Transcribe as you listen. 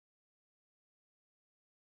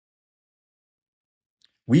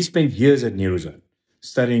We spent years at Neurozone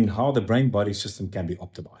studying how the brain-body system can be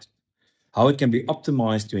optimized, how it can be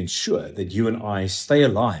optimized to ensure that you and I stay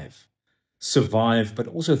alive, survive, but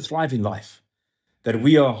also thrive in life, that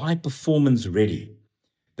we are high performance ready,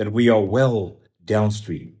 that we are well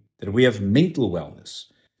downstream, that we have mental wellness,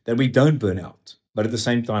 that we don't burn out, but at the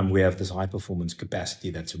same time, we have this high performance capacity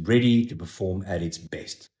that's ready to perform at its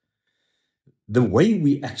best. The way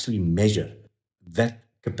we actually measure that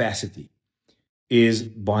capacity is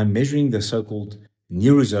by measuring the so-called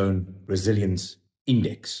Neurozone Resilience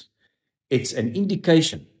Index. It's an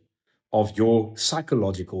indication of your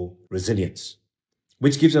psychological resilience,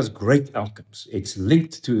 which gives us great outcomes. It's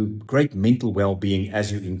linked to great mental well-being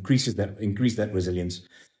as you increase that resilience,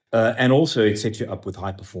 and also it sets you up with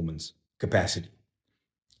high performance capacity.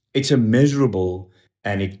 It's a measurable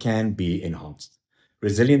and it can be enhanced.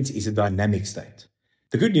 Resilience is a dynamic state.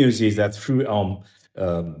 The good news is that through our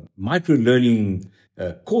micro-learning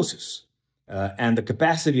courses and the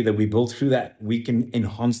capacity that we build through that, we can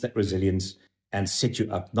enhance that resilience and set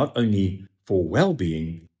you up not only for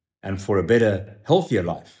well-being and for a better, healthier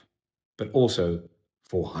life, but also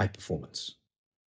for high performance.